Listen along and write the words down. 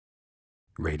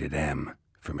Rated M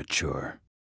for mature.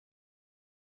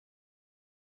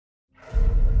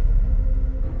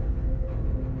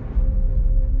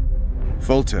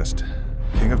 Foltest,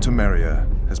 King of Temeria,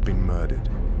 has been murdered.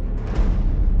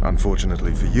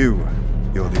 Unfortunately for you,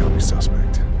 you're the only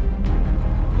suspect.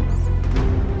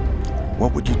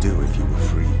 What would you do if you were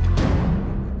freed?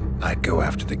 I'd go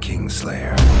after the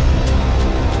Kingslayer.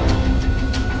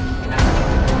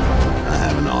 I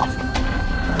have an offer.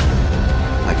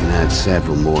 I can add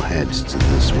several more heads to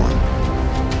this one.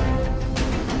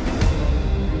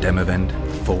 Demavend,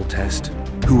 Foltest.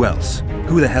 Who else?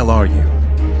 Who the hell are you?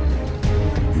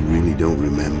 You really don't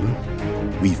remember?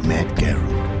 We've met,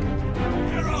 Geralt.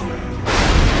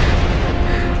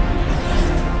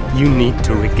 You need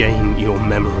to regain your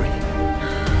memory.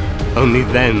 Only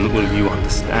then will you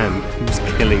understand who's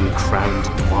killing Crowned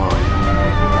Twine.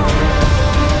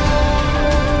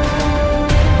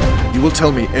 You will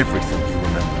tell me everything you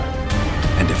remember.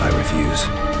 And if I refuse?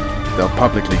 They'll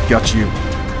publicly gut you,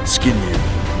 skin you,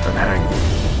 and hang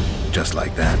you. Just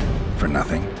like that? For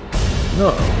nothing?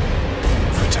 No.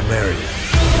 For Temeria.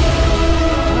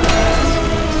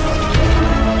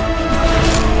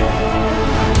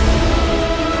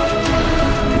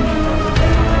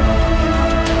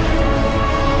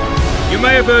 You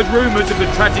may have heard rumours of the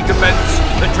tragic events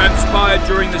that transpired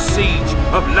during the siege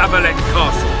of La Valette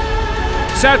Castle.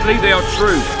 Sadly, they are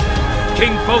true.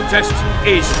 King Foltest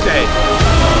is dead.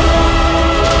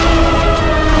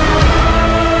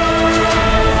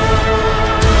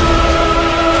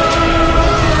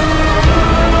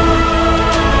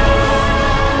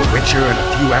 A Witcher and a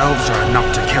few elves are enough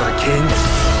to kill a king?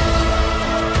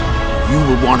 You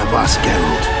were one of us,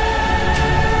 Geralt.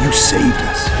 You saved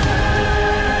us.